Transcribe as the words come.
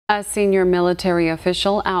A senior military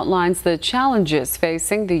official outlines the challenges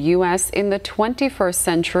facing the U.S. in the 21st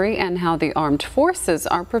century and how the armed forces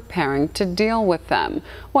are preparing to deal with them.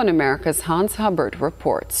 One America's Hans Hubbard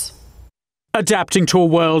reports. Adapting to a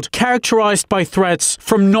world characterized by threats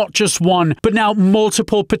from not just one, but now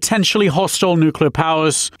multiple potentially hostile nuclear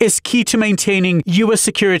powers is key to maintaining U.S.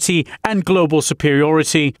 security and global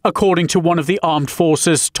superiority, according to one of the armed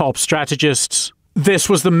forces' top strategists. This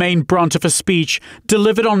was the main brunt of a speech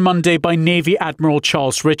delivered on Monday by Navy Admiral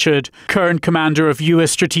Charles Richard, current commander of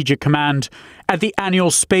U.S. Strategic Command, at the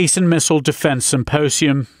annual Space and Missile Defense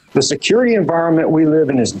Symposium. The security environment we live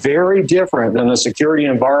in is very different than the security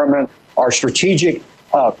environment our strategic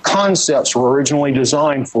concepts were originally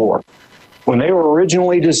designed for. When they were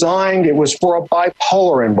originally designed, it was for a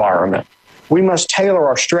bipolar environment. We must tailor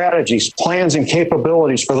our strategies, plans, and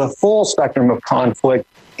capabilities for the full spectrum of conflict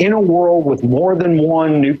in a world with more than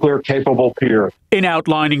one nuclear-capable peer. In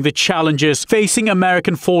outlining the challenges facing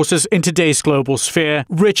American forces in today's global sphere,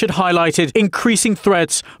 Richard highlighted increasing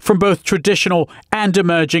threats from both traditional and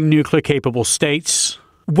emerging nuclear-capable states.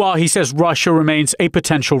 While he says Russia remains a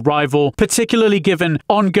potential rival, particularly given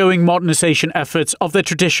ongoing modernization efforts of their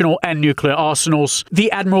traditional and nuclear arsenals, the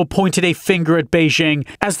admiral pointed a finger at Beijing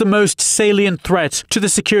as the most salient threat to the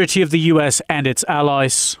security of the U.S. and its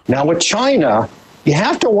allies. Now, with China, you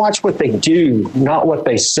have to watch what they do, not what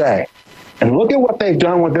they say. And look at what they've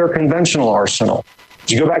done with their conventional arsenal.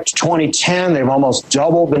 If you go back to 2010, they've almost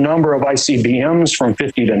doubled the number of ICBMs from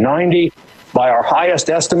 50 to 90. By our highest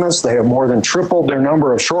estimates, they have more than tripled their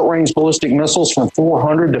number of short-range ballistic missiles from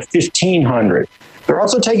 400 to 1,500. They're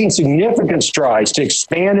also taking significant strides to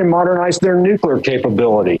expand and modernize their nuclear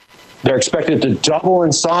capability. They're expected to double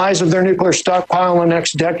in size of their nuclear stockpile in the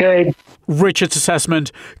next decade. Richard's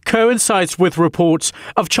assessment coincides with reports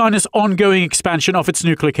of China's ongoing expansion of its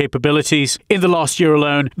nuclear capabilities. In the last year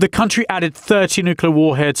alone, the country added 30 nuclear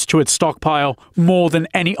warheads to its stockpile, more than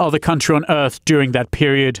any other country on Earth during that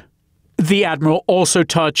period. The admiral also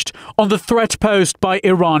touched on the threat posed by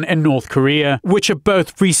Iran and North Korea, which have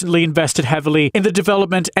both recently invested heavily in the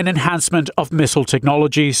development and enhancement of missile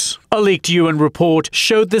technologies. A leaked UN report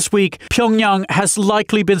showed this week Pyongyang has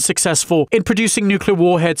likely been successful in producing nuclear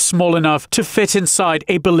warheads small enough to fit inside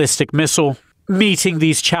a ballistic missile. Meeting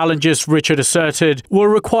these challenges, Richard asserted, will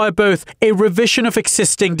require both a revision of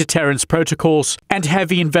existing deterrence protocols and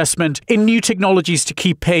heavy investment in new technologies to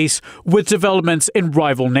keep pace with developments in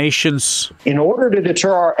rival nations. In order to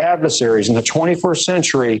deter our adversaries in the 21st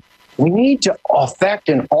century, we need to affect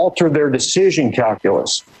and alter their decision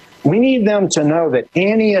calculus. We need them to know that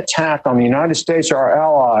any attack on the United States or our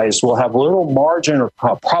allies will have little margin or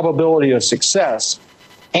probability of success,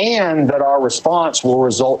 and that our response will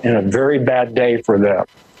result in a very bad day for them.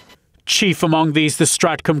 Chief among these, the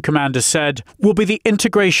STRATCOM commander said, will be the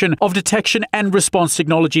integration of detection and response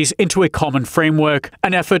technologies into a common framework,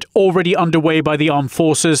 an effort already underway by the armed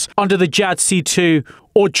forces under the JADC2,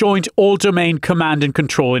 or Joint All-Domain Command and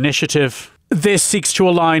Control Initiative. This seeks to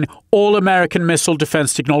align all American missile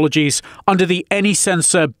defense technologies under the any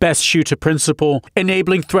sensor, best shooter principle,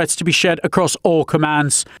 enabling threats to be shared across all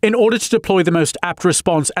commands in order to deploy the most apt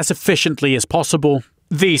response as efficiently as possible.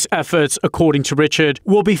 These efforts, according to Richard,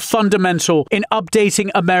 will be fundamental in updating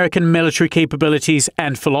American military capabilities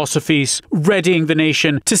and philosophies, readying the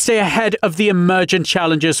nation to stay ahead of the emergent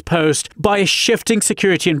challenges posed by a shifting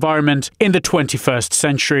security environment in the 21st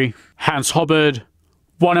century. Hans Hubbard,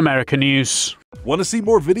 One America News. Want to see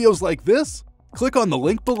more videos like this? Click on the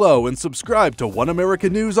link below and subscribe to One America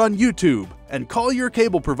News on YouTube, and call your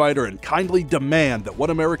cable provider and kindly demand that One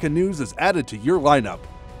America News is added to your lineup.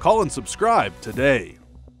 Call and subscribe today.